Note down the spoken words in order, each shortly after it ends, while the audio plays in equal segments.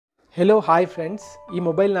Hello hi friends, ఈ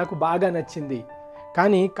mobile నాకు బాగా నచ్చింది,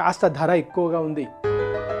 కానీ కాస్త ధర ఎక్కువగా ఉంది.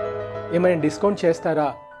 ఏమైనా డిస్కౌంట్ చేస్తారా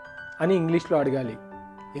అని ఇంగ్లీష్లో అడగాలి.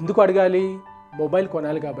 ఎందుకు అడగాలి? మొబైల్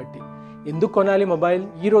కొనాలి కాబట్టి. ఎందుకు కొనాలి మొబైల్?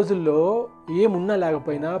 ఈ రోజుల్లో ఏమున్నా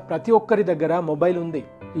లేకపోయినా ప్రతి ఒక్కరి దగ్గర మొబైల్ ఉంది.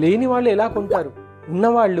 లేని వాళ్ళు ఎలా కొంటారు?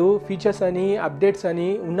 ఉన్నవాళ్ళు ఫీచర్స్ అని, అప్డేట్స్ అని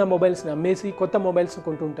ఉన్న మొబైల్స్ని అమ్మేసి కొత్త మొబైల్స్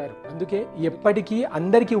కొంటుంటారు. అందుకే ఎప్పటికీ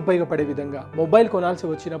అందరికీ ఉపయోగపడే విధంగా మొబైల్ కొనాల్సి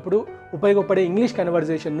వచ్చినప్పుడు ఉపయోగపడే ఇంగ్లీష్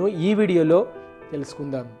కన్వర్జేషన్ను ఈ వీడియోలో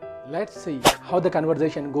తెలుసుకుందాం. Let's see how the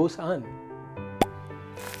conversation goes on.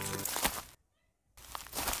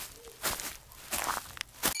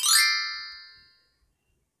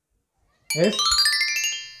 Yes,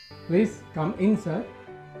 please come in, sir.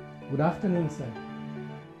 Good afternoon, sir.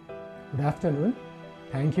 Good afternoon.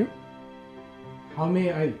 Thank you. How may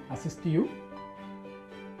I assist you?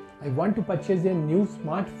 I want to purchase a new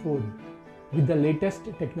smartphone with the latest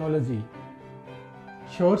technology.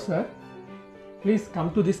 Sure, sir. Please come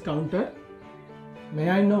to this counter. May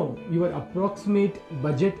I know your approximate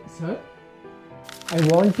budget, sir? I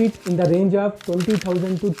want it in the range of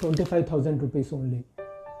 20,000 to 25,000 rupees only.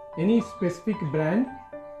 Any specific brand?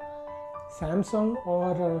 Samsung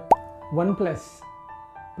or OnePlus,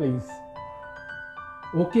 please.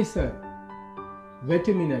 Okay, sir. Wait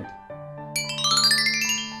a minute.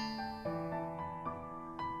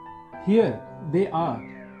 Here they are.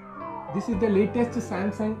 This is the latest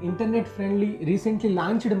Samsung internet-friendly, recently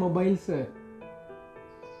launched mobile, sir.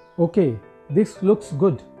 Okay, this looks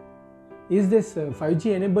good. Is this 5G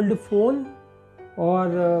enabled phone or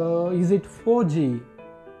is it 4G?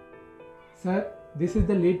 Sir, this is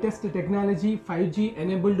the latest technology 5G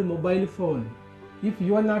enabled mobile phone. If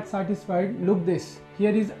you are not satisfied, look this.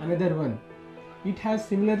 Here is another one. It has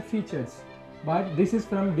similar features, but this is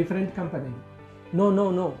from different company. No.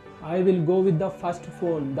 I will go with the first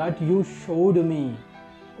phone that you showed me.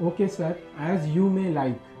 Okay, sir, as you may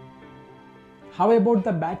like. How about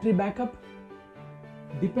the battery backup?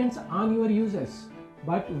 Depends on your uses,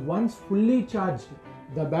 but once fully charged,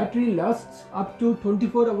 the battery lasts up to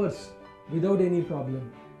 24 hours without any problem.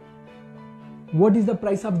 What is the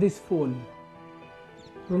price of this phone?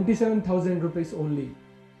 27,000 rupees only.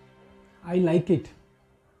 I like it,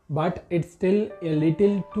 but it's still a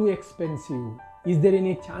little too expensive. Is there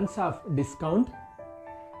any chance of discount?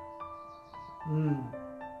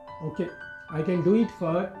 Okay, I can do it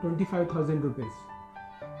for 25,000 rupees.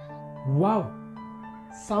 Wow,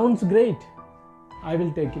 sounds great. I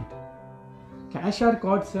will take it. Cash or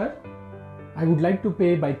card, sir? I would like to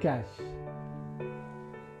pay by cash.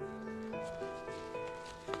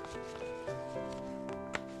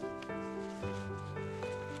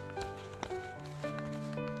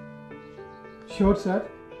 Sure, sir.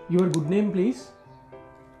 Your good name, please?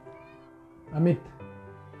 Amit.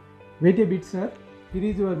 Wait a bit, sir. Here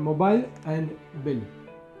is your mobile and bill.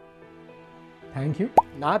 Thank you.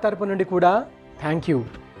 నా తరపు నుండి కూడా thank you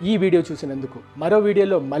ఈ video చూసినందుకు. మరో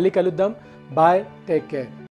వీడియోలో మళ్ళీ కలుద్దాం. Bye, take care.